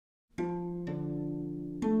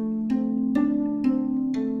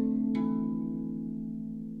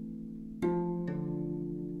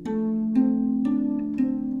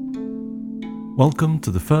Welcome to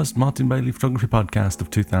the first Martin Bailey Photography Podcast of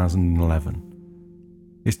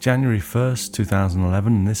 2011. It's January 1st,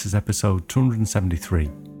 2011, and this is episode 273.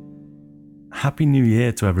 Happy New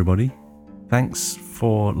Year to everybody. Thanks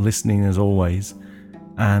for listening as always,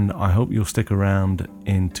 and I hope you'll stick around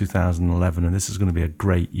in 2011, and this is going to be a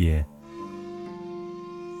great year.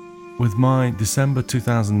 With my December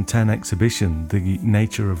 2010 exhibition, The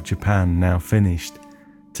Nature of Japan, now finished,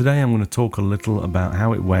 today I'm going to talk a little about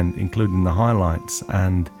how it went, including the highlights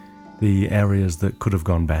and the areas that could have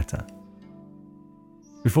gone better.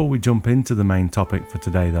 Before we jump into the main topic for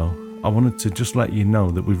today though, I wanted to just let you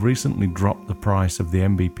know that we've recently dropped the price of the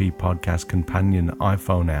MVP Podcast Companion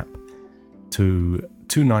iPhone app to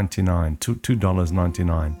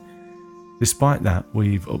 $2.99. Despite that,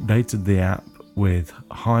 we've updated the app with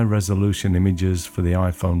high-resolution images for the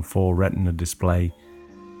iPhone 4 Retina display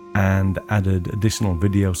and added additional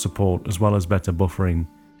video support as well as better buffering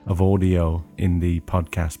of audio in the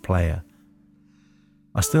podcast player.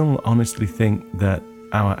 I still honestly think that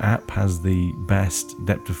our app has the best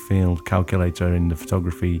depth of field calculator in the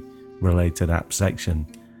photography related app section,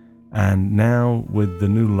 and now with the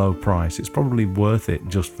new low price it's probably worth it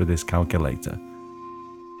just for this calculator.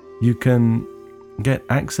 You can get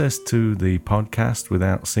access to the podcast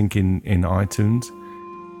without syncing in iTunes,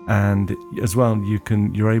 and as well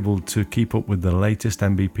you're able to keep up with the latest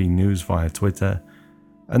MVP news via Twitter,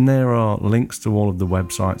 and there are links to all of the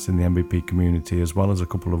websites in the MVP community as well as a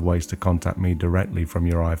couple of ways to contact me directly from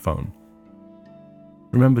your iPhone.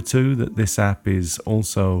 Remember too that this app is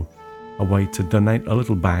also a way to donate a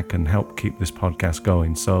little back and help keep this podcast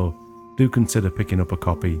going, so do consider picking up a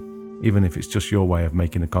copy, even if it's just your way of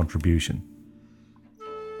making a contribution.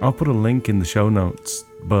 I'll put a link in the show notes,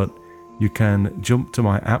 but you can jump to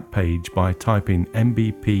my app page by typing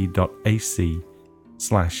mbp.ac/app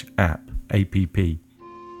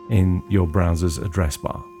in your browser's address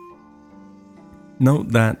bar. Note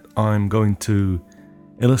that I'm going to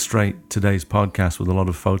illustrate today's podcast with a lot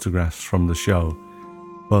of photographs from the show,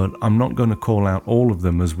 but I'm not going to call out all of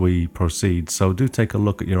them as we proceed, so do take a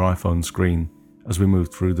look at your iPhone screen as we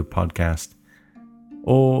move through the podcast,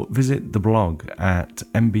 or visit the blog at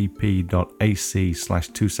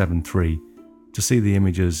mbp.ac/273 to see the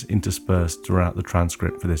images interspersed throughout the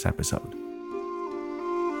transcript for this episode.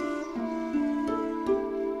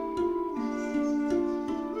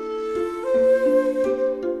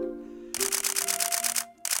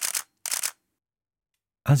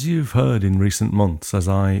 As you've heard in recent months, as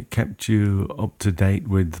I kept you up to date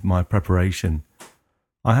with my preparation,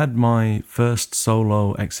 I had my first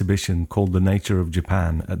solo exhibition called The Nature of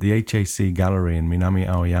Japan at the HAC Gallery in Minami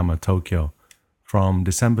Aoyama, Tokyo, from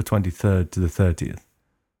December 23rd to the 30th.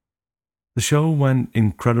 The show went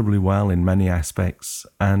incredibly well in many aspects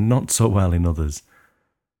and not so well in others.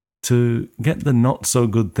 To get the not so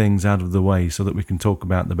good things out of the way so that we can talk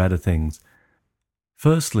about the better things,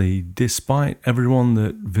 firstly, despite everyone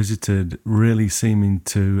that visited really seeming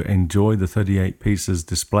to enjoy the 38 pieces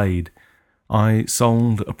displayed, I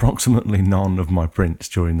sold approximately none of my prints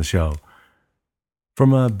during the show.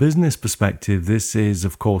 From a business perspective, this is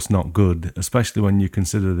of course not good, especially when you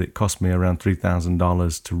consider that it cost me around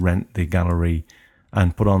 $3,000 to rent the gallery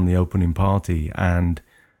and put on the opening party, and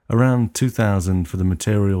around $2,000 for the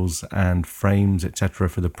materials and frames, etc.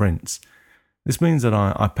 for the prints. This means that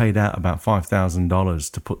I paid out about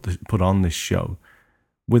 $5,000 to put on this show,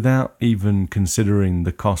 without even considering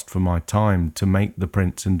the cost for my time to make the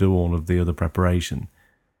prints and do all of the other preparation.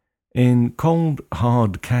 In cold,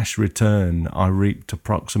 hard cash return, I reaped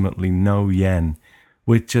approximately no yen,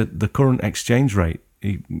 which at the current exchange rate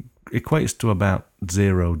equates to about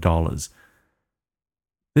 $0.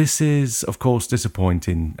 This is, of course,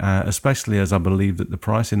 disappointing, especially as I believe that the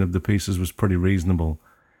pricing of the pieces was pretty reasonable.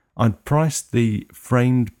 I'd priced the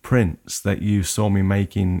framed prints that you saw me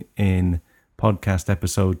making in podcast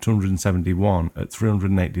episode 271 at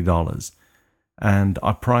 $380, and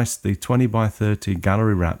I priced the 20x30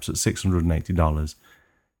 gallery wraps at $680,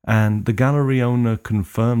 and the gallery owner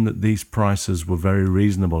confirmed that these prices were very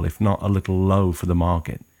reasonable, if not a little low for the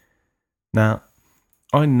market. Now,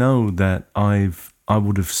 I know that I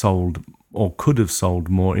would have sold or could have sold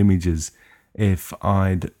more images if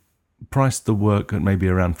I'd priced the work at maybe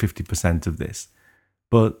around 50% of this,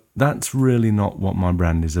 but that's really not what my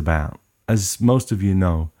brand is about. As most of you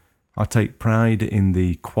know, I take pride in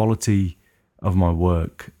the quality of my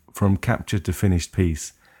work from capture to finished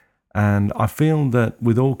piece, and I feel that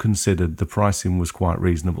with all considered, the pricing was quite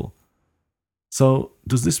reasonable. So,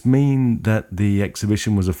 does this mean that the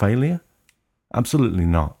exhibition was a failure? Absolutely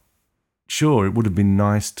not. Sure, it would have been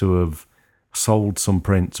nice to have sold some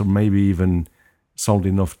prints or maybe even sold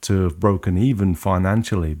enough to have broken even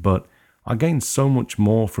financially, but I gained so much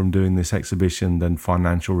more from doing this exhibition than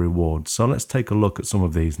financial rewards, so let's take a look at some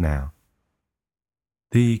of these now.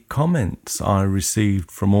 The comments I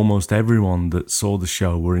received from almost everyone that saw the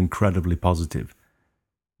show were incredibly positive.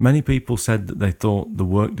 Many people said that they thought the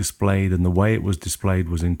work displayed and the way it was displayed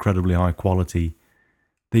was incredibly high quality.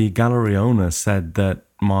 The gallery owner said that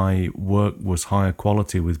my work was higher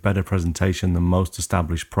quality with better presentation than most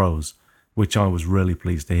established pros, which I was really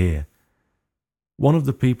pleased to hear. One of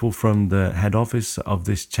the people from the head office of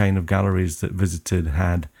this chain of galleries that visited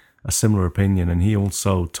had a similar opinion, and he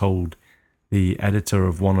also told the editor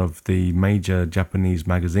of one of the major Japanese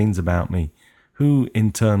magazines about me, who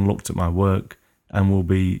in turn looked at my work and will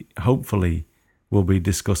be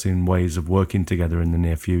discussing ways of working together in the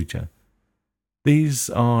near future. These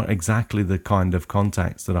are exactly the kind of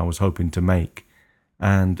contacts that I was hoping to make,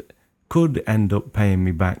 and could end up paying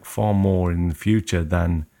me back far more in the future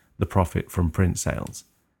than the profit from print sales.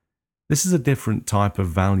 This is a different type of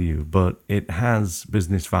value, but it has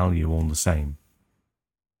business value all the same.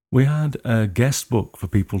 We had a guest book for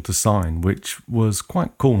people to sign, which was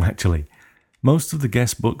quite cool actually. Most of the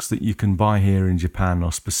guest books that you can buy here in Japan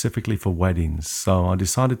are specifically for weddings, so I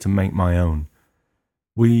decided to make my own.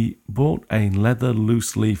 We bought a leather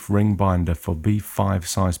loose leaf ring binder for B5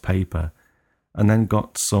 size paper, and then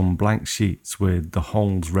got some blank sheets with the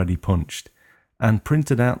holes ready punched, and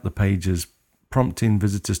printed out the pages, prompting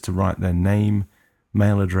visitors to write their name,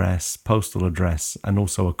 mail address, postal address, and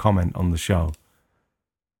also a comment on the show.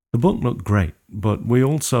 The book looked great, but we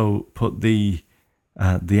also put the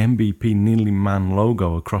MVP Kneeling Man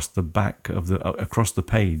logo across the back of across the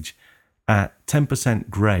page at 10%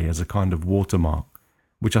 grey as a kind of watermark,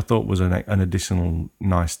 which I thought was an additional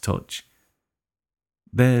nice touch.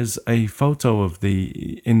 There's a photo of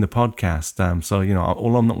in the podcast, so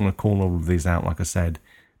although I'm not going to call all of these out, like I said,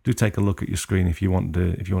 do take a look at your screen if you want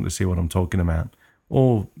to see what I'm talking about,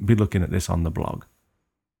 or be looking at this on the blog.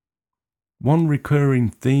 One recurring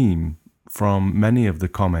theme from many of the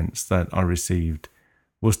comments that I received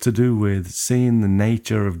was to do with seeing the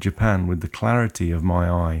nature of Japan with the clarity of my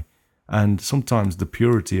eye and sometimes the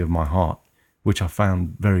purity of my heart, which I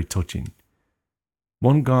found very touching.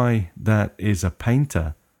 One guy that is a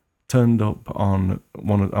painter turned up on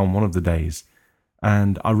one of the days,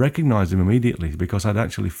 and I recognized him immediately because I'd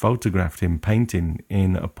actually photographed him painting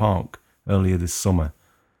in a park earlier this summer,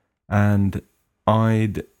 and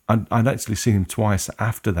I'd actually seen him twice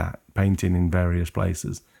after that, painting in various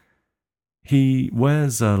places. He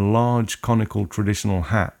wears a large conical traditional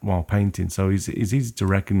hat while painting, so he's easy to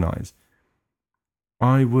recognize.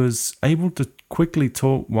 I was able to quickly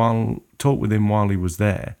talk with him while he was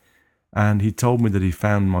there, and he told me that he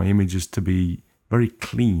found my images to be very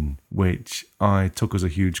clean, which I took as a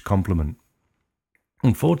huge compliment.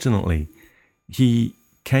 Unfortunately, he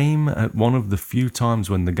came at one of the few times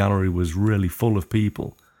when the gallery was really full of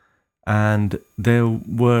people, and there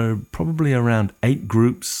were probably around 8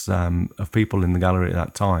 groups of people in the gallery at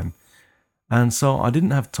that time, and so I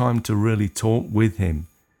didn't have time to really talk with him.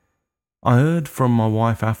 I heard from my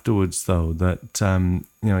wife afterwards, though, that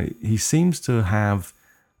he seems to have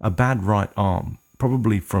a bad right arm,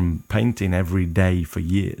 probably from painting every day for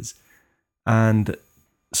years, and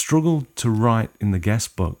struggled to write in the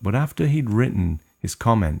guest book. But after he'd written his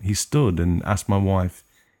comment, he stood and asked my wife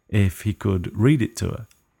if he could read it to her.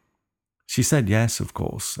 She said yes, of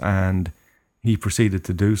course, and he proceeded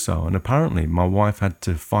to do so. And apparently my wife had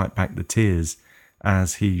to fight back the tears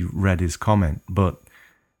as he read his comment. But,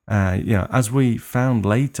 as we found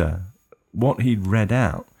later, what he'd read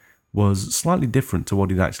out was slightly different to what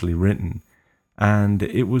he'd actually written. And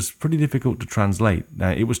it was pretty difficult to translate.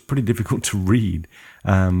 It was pretty difficult to read.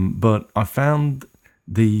 But I found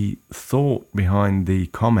the thought behind the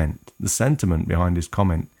comment, the sentiment behind his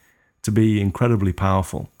comment, to be incredibly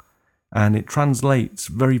powerful. And it translates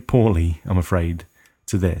very poorly, I'm afraid,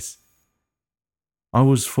 to this. I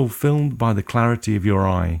was fulfilled by the clarity of your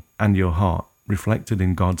eye and your heart reflected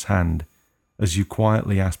in God's hand as you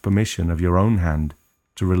quietly ask permission of your own hand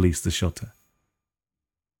to release the shutter.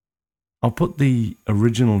 I'll put the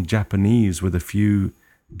original Japanese with a few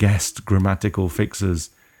guest grammatical fixes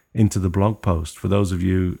into the blog post for those of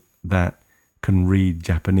you that can read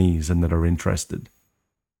Japanese and that are interested.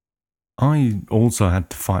 I also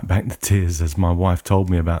had to fight back the tears as my wife told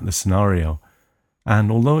me about the scenario,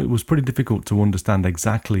 and although it was pretty difficult to understand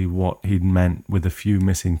exactly what he'd meant with a few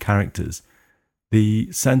missing characters,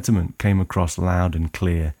 the sentiment came across loud and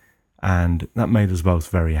clear, and that made us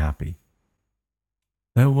both very happy.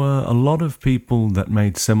 There were a lot of people that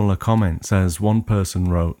made similar comments, as one person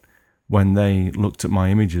wrote, when they looked at my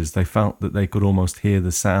images, they felt that they could almost hear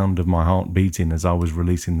the sound of my heart beating as I was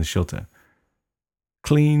releasing the shutter.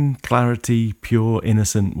 Clean, clarity, pure,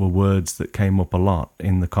 innocent were words that came up a lot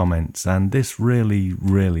in the comments, and this really,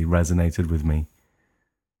 really resonated with me.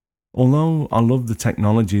 Although I love the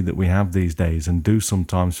technology that we have these days and do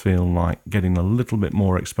sometimes feel like getting a little bit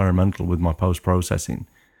more experimental with my post-processing,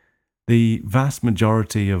 the vast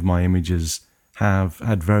majority of my images have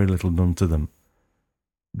had very little done to them.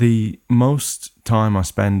 The most time I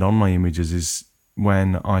spend on my images is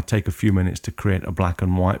when I take a few minutes to create a black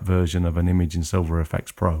and white version of an image in Silver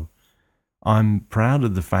FX Pro. I'm proud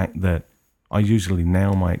of the fact that I usually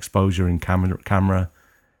nail my exposure in camera,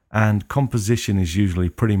 and composition is usually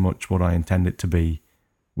pretty much what I intend it to be,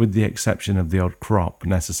 with the exception of the odd crop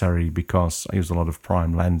necessary because I use a lot of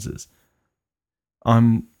prime lenses.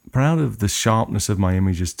 I'm proud of the sharpness of my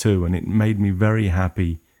images too, and it made me very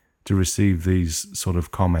happy to receive these sort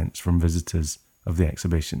of comments from visitors of the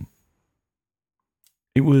exhibition.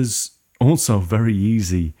 It was also very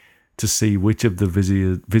easy to see which of the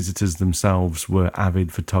visitors themselves were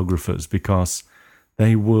avid photographers, because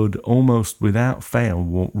they would almost without fail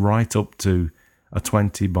walk right up to a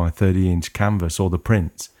 20 by 30 inch canvas or the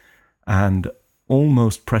prints and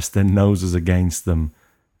almost press their noses against them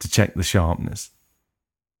to check the sharpness.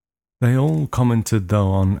 They all commented though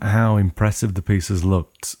on how impressive the pieces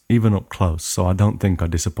looked, even up close, so I don't think I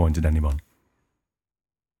disappointed anyone.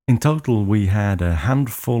 In total, we had a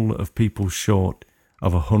handful of people short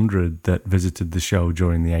of 100 that visited the show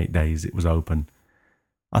during the 8 days it was open.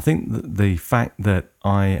 I think that the fact that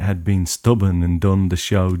I had been stubborn and done the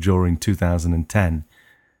show during 2010,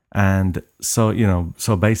 and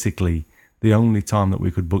so basically the only time that we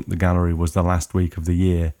could book the gallery was the last week of the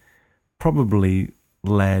year, probably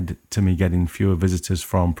led to me getting fewer visitors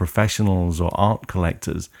from professionals or art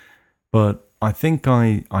collectors. But I think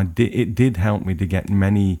it did help me to get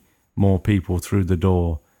many more people through the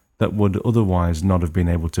door that would otherwise not have been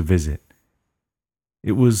able to visit.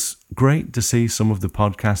 It was great to see some of the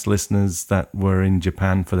podcast listeners that were in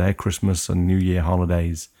Japan for their Christmas and New Year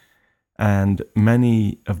holidays, and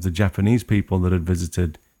many of the Japanese people that had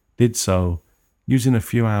visited did so using a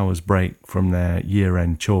few hours break from their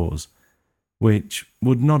year-end chores, which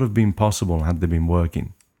would not have been possible had they been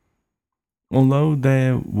working. Although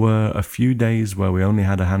there were a few days where we only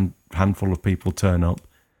had a handful of people turn up,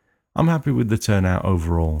 I'm happy with the turnout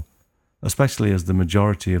overall, especially as the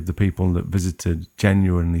majority of the people that visited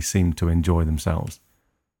genuinely seemed to enjoy themselves.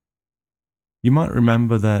 You might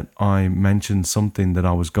remember that I mentioned something that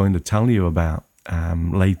I was going to tell you about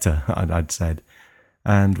later, I'd said,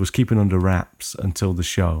 and was keeping under wraps until the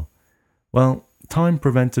show. Well, time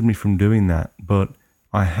prevented me from doing that, but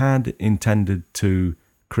I had intended to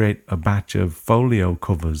create a batch of folio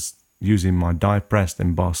covers using my die-pressed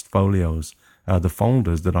embossed folios, the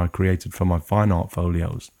folders that I created for my fine art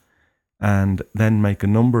folios, and then make a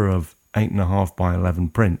number of 8.5 by 11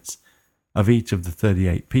 prints of each of the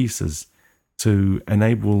 38 pieces to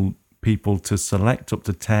enable people to select up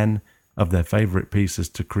to 10 of their favorite pieces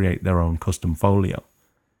to create their own custom folio.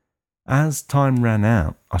 As time ran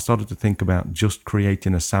out, I started to think about just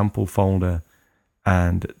creating a sample folder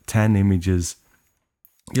and 10 images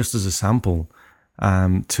just as a sample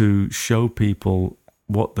to show people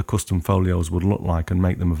what the custom folios would look like and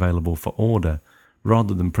make them available for order,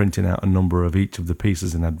 rather than printing out a number of each of the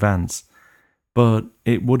pieces in advance. But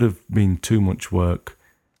it would have been too much work,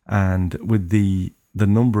 and with the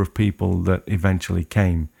number of people that eventually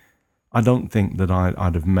came, I don't think that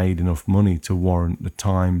I'd have made enough money to warrant the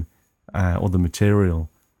time or the material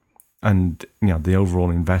and the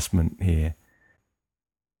overall investment here.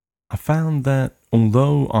 I found that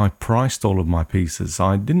although I priced all of my pieces,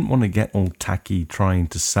 I didn't want to get all tacky trying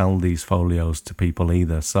to sell these folios to people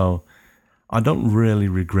either, so I don't really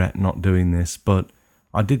regret not doing this, but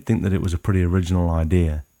I did think that it was a pretty original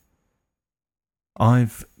idea.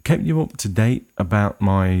 I've kept you up to date about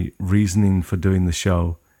my reasoning for doing the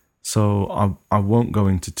show, so I won't go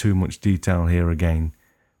into too much detail here again,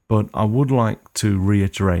 but I would like to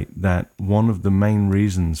reiterate that one of the main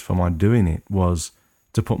reasons for my doing it was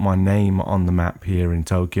to put my name on the map here in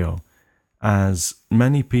Tokyo, as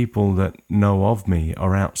many people that know of me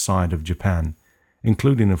are outside of Japan,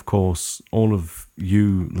 including, of course, all of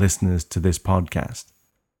you listeners to this podcast.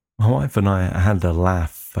 My wife and I had a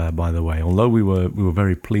laugh, by the way, although we were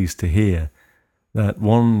very pleased to hear that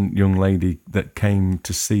one young lady that came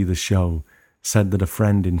to see the show said that a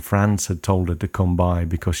friend in France had told her to come by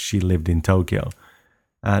because she lived in Tokyo.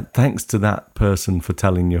 Thanks to that person for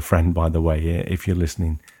telling your friend, by the way, if you're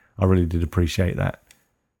listening. I really did appreciate that.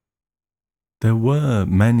 There were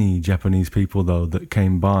many Japanese people, though, that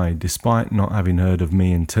came by despite not having heard of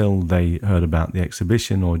me until they heard about the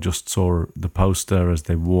exhibition or just saw the poster as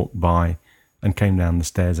they walked by and came down the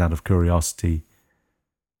stairs out of curiosity.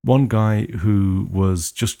 One guy who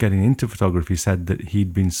was just getting into photography said that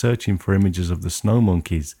he'd been searching for images of the snow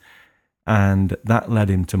monkeys, and that led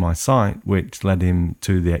him to my site, which led him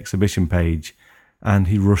to the exhibition page, and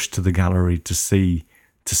he rushed to the gallery to see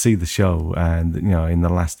the show, and in the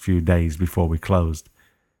last few days before we closed.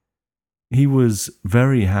 He was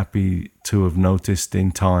very happy to have noticed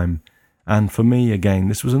in time, and for me, again,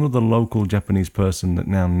 this was another local Japanese person that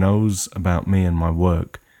now knows about me and my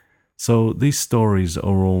work, so these stories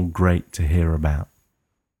are all great to hear about.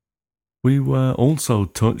 We were also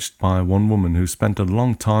touched by one woman who spent a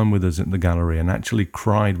long time with us at the gallery and actually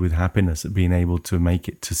cried with happiness at being able to make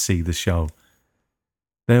it to see the show.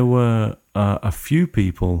 There were a few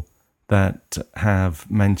people that have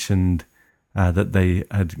mentioned that they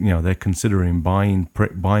had, they're considering buying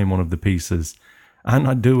one of the pieces, and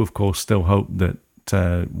I do, of course, still hope that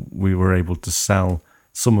we were able to sell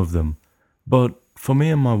some of them. But for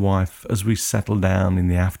me and my wife, as we settle down in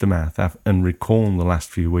the aftermath and recall the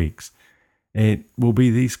last few weeks, it will be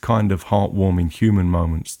these kind of heartwarming human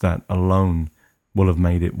moments that alone will have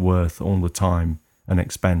made it worth all the time and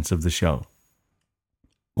expense of the show.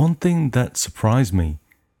 One thing that surprised me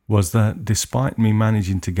was that despite me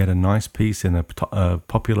managing to get a nice piece in a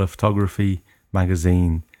popular photography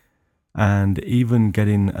magazine and even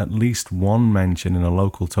getting at least one mention in a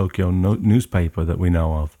local Tokyo newspaper that we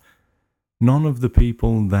know of, none of the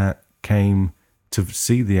people that came to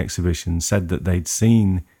see the exhibition said that they'd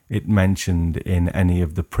seen it mentioned in any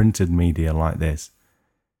of the printed media like this.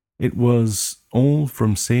 It was all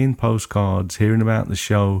from seeing postcards, hearing about the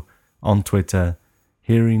show on Twitter,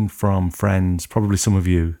 hearing from friends, probably some of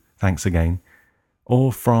you, thanks again,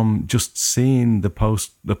 or from just seeing the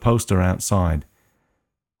poster outside.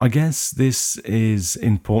 I guess this is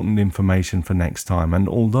important information for next time, and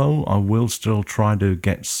although I will still try to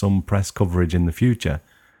get some press coverage in the future,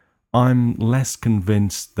 I'm less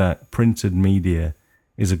convinced that printed media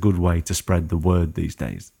is a good way to spread the word these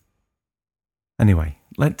days. Anyway,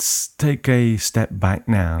 let's take a step back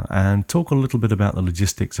now and talk a little bit about the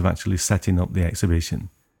logistics of actually setting up the exhibition.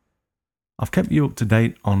 I've kept you up to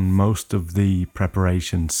date on most of the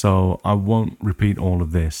preparation, so I won't repeat all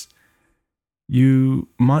of this. You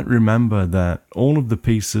might remember that all of the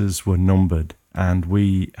pieces were numbered, and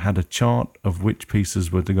we had a chart of which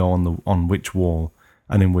pieces were to go on which wall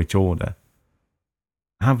and in which order.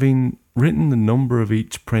 Having written the number of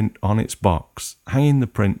each print on its box, hanging the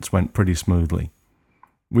prints went pretty smoothly.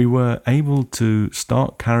 We were able to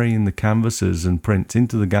start carrying the canvases and prints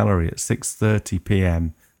into the gallery at 6:30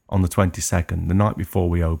 p.m. on the 22nd, the night before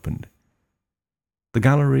we opened. The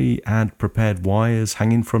gallery had prepared wires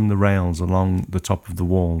hanging from the rails along the top of the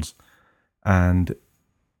walls, and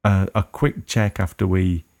a quick check after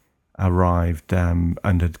we arrived and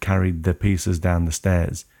had carried the pieces down the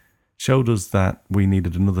stairs showed us that we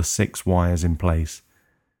needed another 6 wires in place.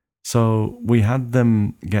 So we had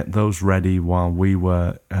them get those ready while we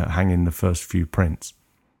were hanging the first few prints.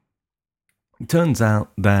 It turns out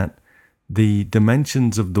that the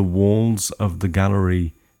dimensions of the walls of the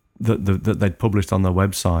gallery that they'd published on their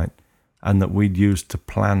website and that we'd used to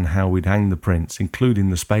plan how we'd hang the prints, including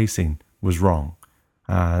the spacing, was wrong.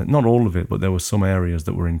 Not all of it, but there were some areas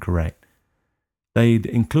that were incorrect. They'd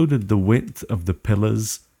included the width of the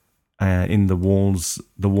pillars in the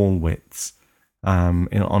wall widths,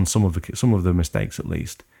 on some of the mistakes at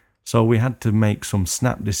least. So we had to make some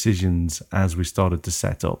snap decisions as we started to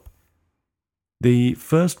set up. The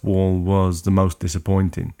first wall was the most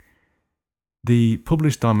disappointing. The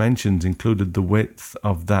published dimensions included the width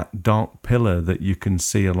of that dark pillar that you can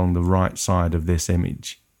see along the right side of this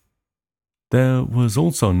image. There was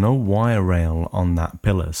also no wire rail on that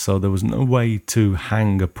pillar, so there was no way to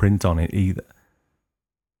hang a print on it either.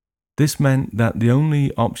 This meant that the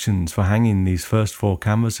only options for hanging these first 4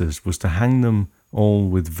 canvases was to hang them all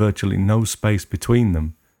with virtually no space between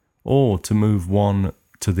them, or to move one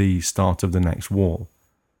to the start of the next wall.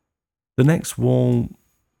 The next wall,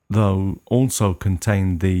 though, also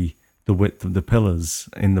contained the width of the pillars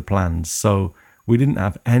in the plans, so we didn't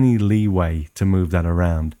have any leeway to move that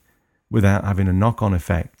around without having a knock-on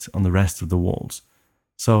effect on the rest of the walls.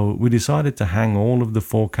 So we decided to hang all of the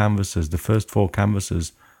 4 canvases, the first 4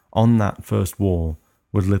 canvases, on that first wall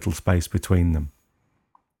with little space between them.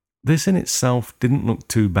 This in itself didn't look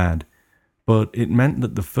too bad, but it meant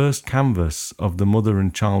that the first canvas of the mother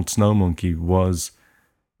and child snow monkey was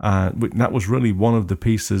that was really one of the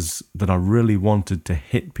pieces that I really wanted to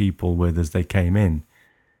hit people with as they came in.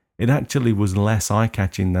 it actually was less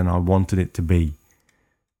eye-catching than I wanted it to be.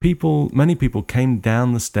 Many people came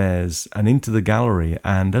down the stairs and into the gallery,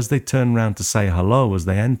 and as they turned around to say hello as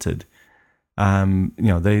they entered,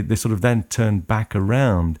 they sort of then turned back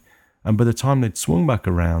around, and by the time they'd swung back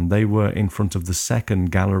around, they were in front of the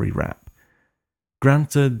second gallery wrap.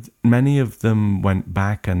 Granted, many of them went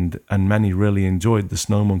back and many really enjoyed the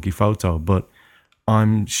snow monkey photo, but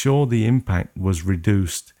I'm sure the impact was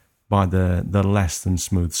reduced by the less than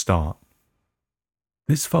smooth start.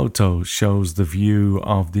 This photo shows the view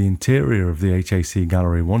of the interior of the HAC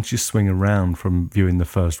gallery once you swing around from viewing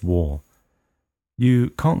the first wall. You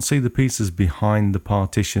can't see the pieces behind the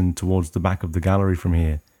partition towards the back of the gallery from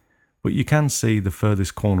here, but you can see the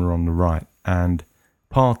furthest corner on the right and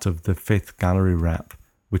part of the fifth gallery wrap,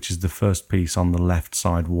 which is the first piece on the left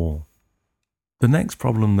side wall. The next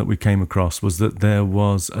problem that we came across was that there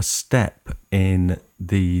was a step in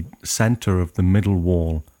the center of the middle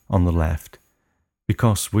wall on the left,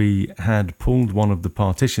 because we had pulled one of the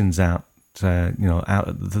partitions out to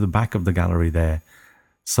the back of the gallery there.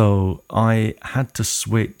 So I had to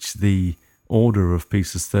switch the order of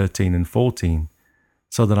pieces 13 and 14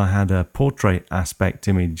 so that I had a portrait aspect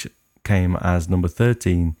image came as number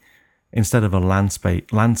 13 instead of a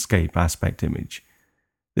landscape aspect image.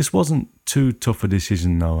 This wasn't too tough a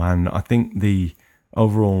decision though, and I think the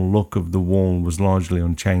overall look of the wall was largely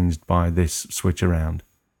unchanged by this switch around.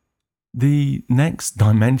 The next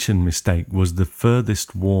dimension mistake was the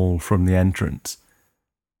furthest wall from the entrance.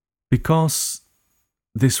 Because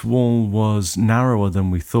this wall was narrower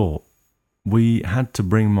than we thought, we had to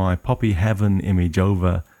bring my Poppy Heaven image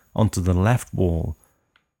over onto the left wall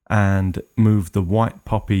and move the white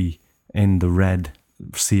poppy in the red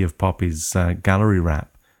Sea of Poppies gallery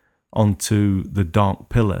wrap onto the dark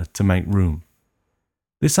pillar to make room.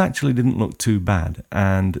 This actually didn't look too bad,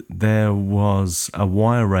 and there was a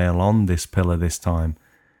wire rail on this pillar this time,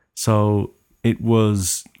 so I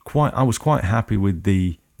was quite happy with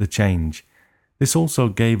the change. This also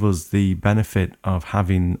gave us the benefit of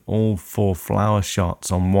having all 4 flower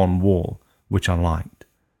shots on one wall, which I liked.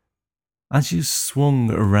 As you swung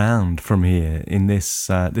around from here in this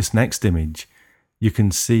next image, you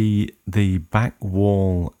can see the back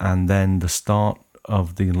wall and then the start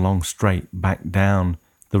of the long straight back down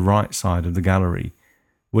the right side of the gallery,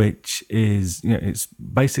 which is, it's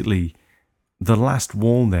basically the last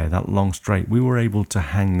wall there, that long straight. We were able to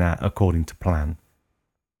hang that according to plan.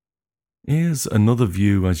 Here's another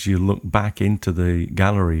view as you look back into the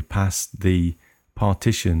gallery past the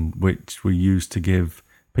partition, which we used to give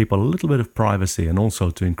people a little bit of privacy and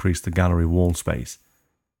also to increase the gallery wall space.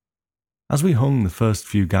 As we hung the first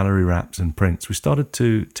few gallery wraps and prints, we started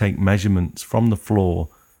to take measurements from the floor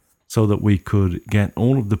so that we could get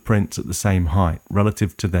all of the prints at the same height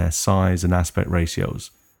relative to their size and aspect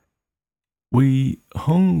ratios. We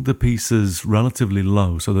hung the pieces relatively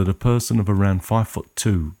low so that a person of around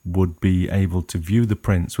 5'2" would be able to view the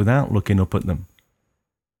prints without looking up at them.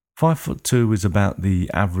 5'2" is about the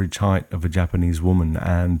average height of a Japanese woman,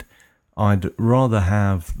 and I'd rather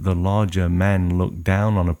have the larger men look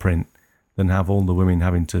down on a print than have all the women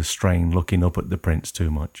having to strain looking up at the prints too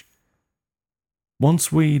much.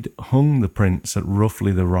 Once we'd hung the prints at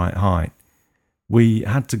roughly the right height, we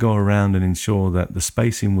had to go around and ensure that the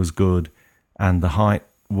spacing was good and the height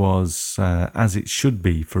was as it should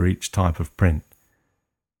be for each type of print.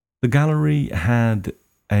 The gallery had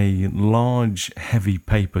a large heavy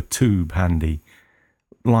paper tube handy,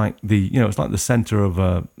 like it's like the center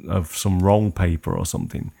of some roll paper or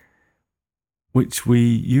something, which we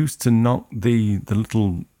used to knock the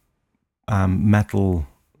little metal,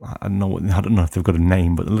 I don't know if they've got a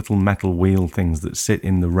name, but the little metal wheel things that sit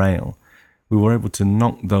in the rail. We were able to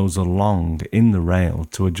knock those along in the rail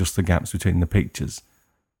to adjust the gaps between the pictures.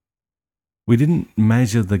 We didn't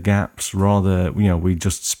measure the gaps, rather, we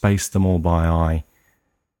just spaced them all by eye.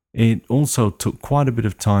 It also took quite a bit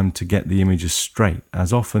of time to get the images straight,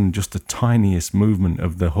 as often just the tiniest movement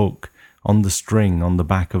of the hook on the string on the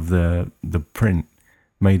back of the print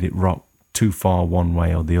made it rock too far one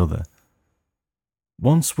way or the other.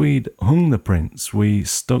 Once we'd hung the prints, we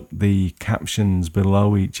stuck the captions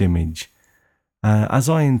below each image. As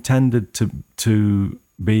I intended to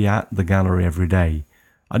be at the gallery every day,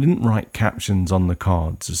 I didn't write captions on the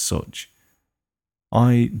cards as such.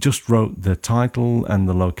 I just wrote the title and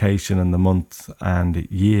the location and the month and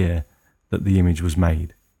year that the image was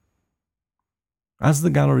made. As the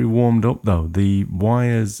gallery warmed up though, the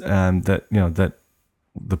wires that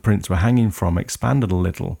the prints were hanging from expanded a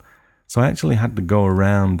little, so I actually had to go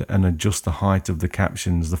around and adjust the height of the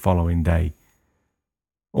captions the following day.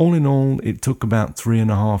 All in all, it took about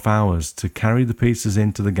 3.5 hours to carry the pieces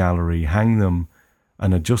into the gallery, hang them,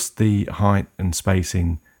 and adjust the height and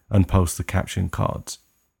spacing, and post the caption cards.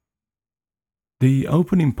 The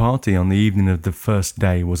opening party on the evening of the first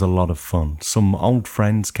day was a lot of fun. Some old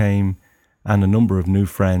friends came, and a number of new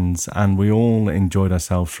friends, and we all enjoyed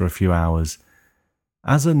ourselves for a few hours.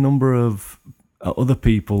 As a number of other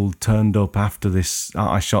people turned up after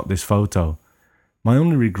I shot this photo, my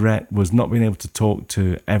only regret was not being able to talk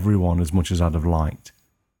to everyone as much as I'd have liked.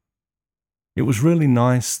 It was really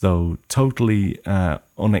nice though, totally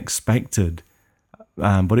unexpected,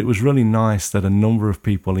 but it was really nice that a number of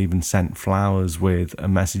people even sent flowers with a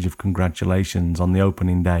message of congratulations on the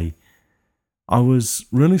opening day. I was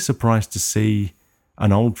really surprised to see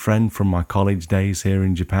an old friend from my college days here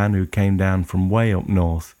in Japan who came down from way up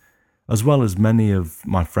north, as well as many of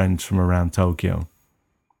my friends from around Tokyo.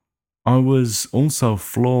 I was also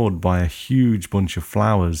floored by a huge bunch of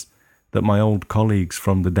flowers that my old colleagues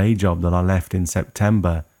from the day job that I left in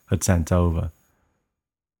September had sent over.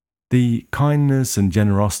 The kindness and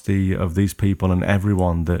generosity of these people and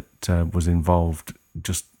everyone that was involved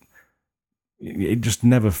just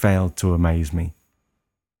never failed to amaze me.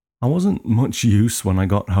 I wasn't much use when I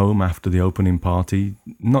got home after the opening party,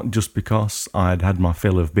 not just because I'd had my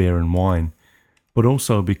fill of beer and wine, but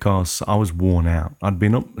also because I was worn out. I'd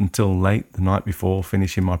been up until late the night before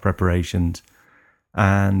finishing my preparations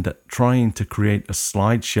and trying to create a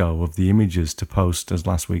slideshow of the images to post as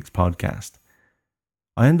last week's podcast.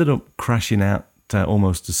 I ended up crashing out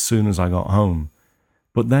almost as soon as I got home,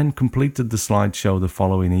 but then completed the slideshow the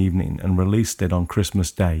following evening and released it on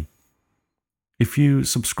Christmas Day. If you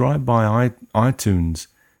subscribe by iTunes,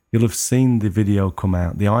 you'll have seen the video come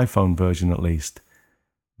out, the iPhone version at least.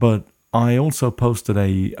 But I also posted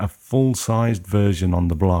a full-sized version on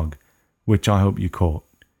the blog, which I hope you caught.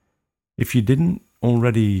 If you didn't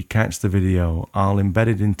already catch the video, I'll embed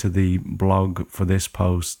it into the blog for this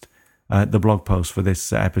post, the blog post for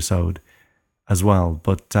this episode as well.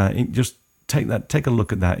 But just take a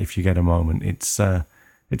look at that if you get a moment.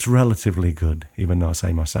 It's relatively good, even though I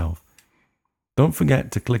say myself. Don't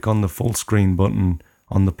forget to click on the full screen button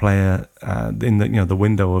on the player in the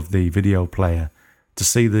window of the video player to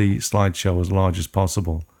see the slideshow as large as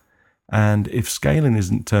possible. And if scaling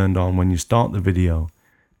isn't turned on when you start the video,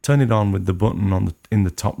 turn it on with the button in the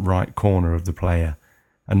top right corner of the player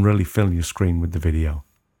and really fill your screen with the video.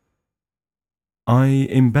 I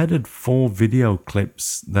embedded 4 video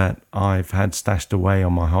clips that I've had stashed away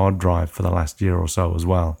on my hard drive for the last year or so as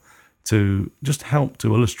well, to just help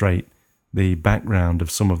to illustrate the background of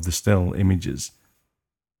some of the still images.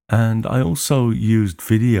 And I also used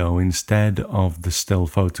video instead of the still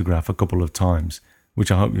photograph a couple of times, which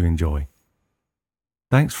I hope you enjoy.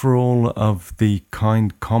 Thanks for all of the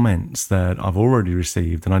kind comments that I've already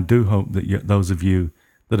received, and I do hope that those of you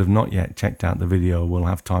that have not yet checked out the video will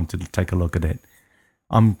have time to take a look at it.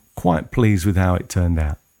 I'm quite pleased with how it turned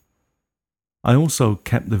out. I also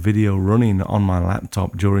kept the video running on my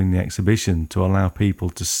laptop during the exhibition to allow people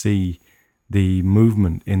to see the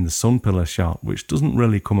movement in the sun pillar shot, which doesn't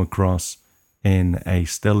really come across in a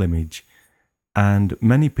still image. And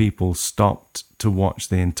many people stopped to watch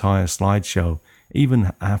the entire slideshow,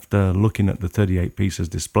 even after looking at the 38 pieces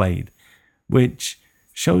displayed, which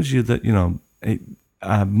shows you that,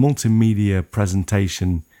 a multimedia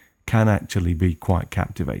presentation can actually be quite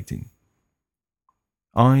captivating.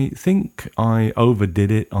 I think I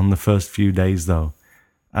overdid it on the first few days though,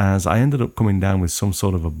 as I ended up coming down with some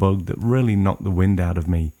sort of a bug that really knocked the wind out of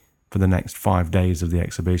me for the next 5 days of the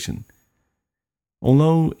exhibition.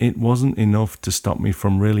 Although it wasn't enough to stop me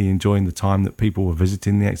from really enjoying the time that people were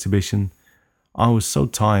visiting the exhibition, I was so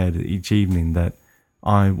tired each evening that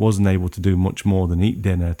I wasn't able to do much more than eat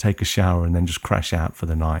dinner, take a shower, and then just crash out for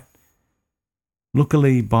the night.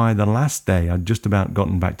 Luckily, by the last day, I'd just about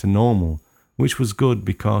gotten back to normal, which was good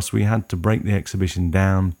because we had to break the exhibition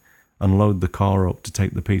down and load the car up to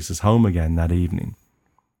take the pieces home again that evening.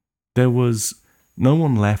 There was no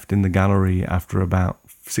one left in the gallery after about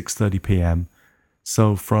 6:30 p.m,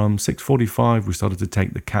 so from 6:45 we started to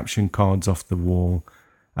take the caption cards off the wall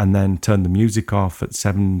and then turned the music off at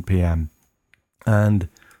 7 p.m, and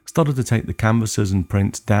started to take the canvases and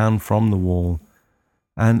prints down from the wall.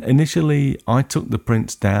 And initially I took the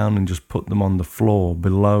prints down and just put them on the floor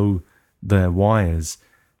below their wires,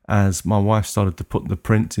 as my wife started to put the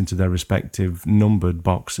prints into their respective numbered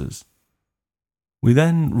boxes. We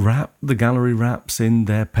then wrapped the gallery wraps in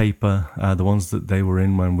their paper, the ones that they were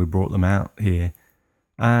in when we brought them out here,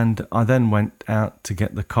 and I then went out to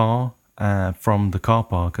get the car from the car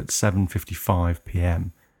park at 7:55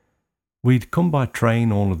 p.m. We'd come by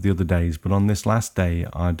train all of the other days, but on this last day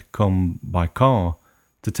I'd come by car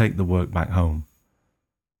to take the work back home.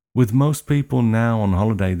 With most people now on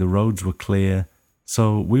holiday, the roads were clear,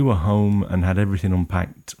 so we were home and had everything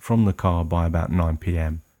unpacked from the car by about 9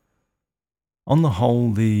 p.m. On the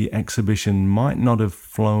whole, the exhibition might not have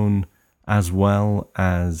flown as well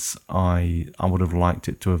as I would have liked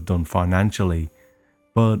it to have done financially,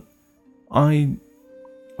 but I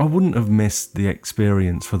wouldn't have missed the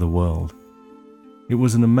experience for the world. It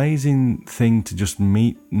was an amazing thing to just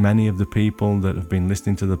meet many of the people that have been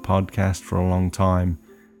listening to the podcast for a long time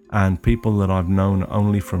and people that I've known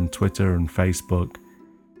only from Twitter and Facebook.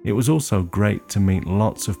 It was also great to meet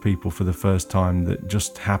lots of people for the first time that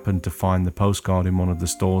just happened to find the postcard in one of the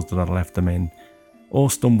stores that I'd left them in, or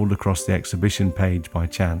stumbled across the exhibition page by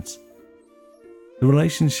chance. The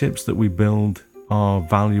relationships that we build are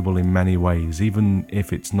valuable in many ways, even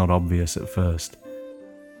if it's not obvious at first.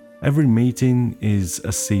 Every meeting is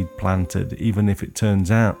a seed planted, even if it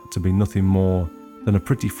turns out to be nothing more than a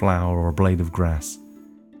pretty flower or a blade of grass.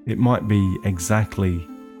 It might be exactly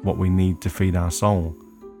what we need to feed our soul.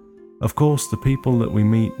 Of course, the people that we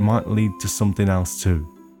meet might lead to something else too.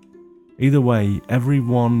 Either way,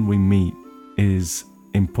 everyone we meet is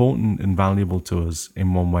important and valuable to us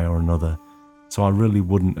in one way or another, so I really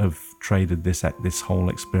wouldn't have traded this whole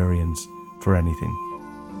experience for anything.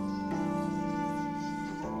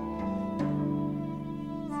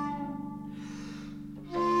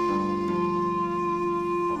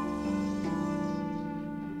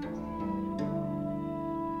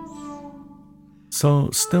 So,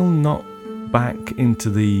 still not back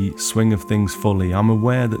into the swing of things fully. I'm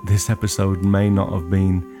aware that this episode may not have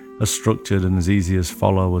been as structured and as easy as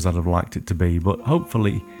follow as I'd have liked it to be, but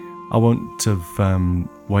hopefully I won't have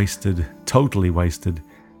totally wasted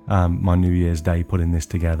my New Year's Day putting this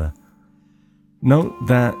together. Note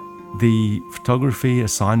that the photography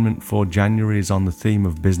assignment for January is on the theme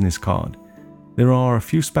of business card. There are a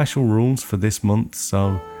few special rules for this month,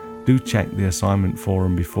 so do check the assignment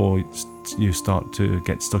forum before you start to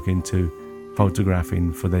get stuck into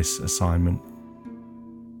photographing for this assignment.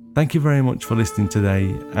 Thank you very much for listening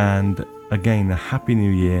today, and again, a happy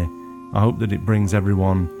new year. I hope that it brings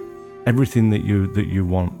everyone everything that you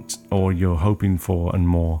want or you're hoping for and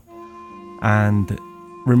more. And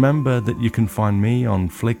remember that you can find me on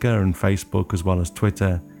Flickr and Facebook as well as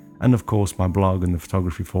Twitter, and of course my blog and the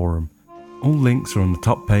photography forum. All links are on the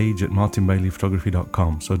top page at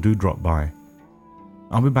martinbaileyphotography.com, so do drop by.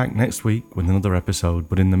 I'll be back next week with another episode,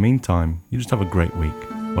 but in the meantime, you just have a great week,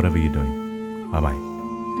 whatever you're doing. Bye-bye.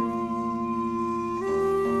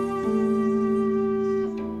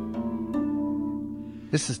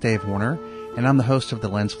 This is Dave Warner, and I'm the host of the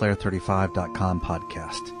LensFlare35.com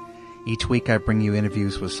podcast. Each week I bring you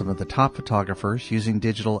interviews with some of the top photographers using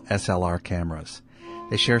digital SLR cameras.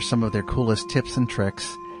 They share some of their coolest tips and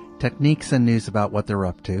tricks, techniques and news about what they're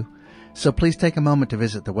up to. So please take a moment to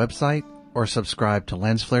visit the website or subscribe to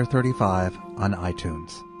LensFlare35 on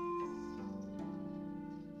iTunes.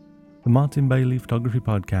 The Martin Bailey Photography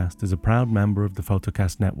Podcast is a proud member of the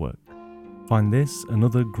Photocast Network. Find this and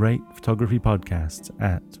other great photography podcasts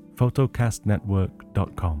at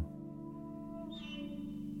photocastnetwork.com.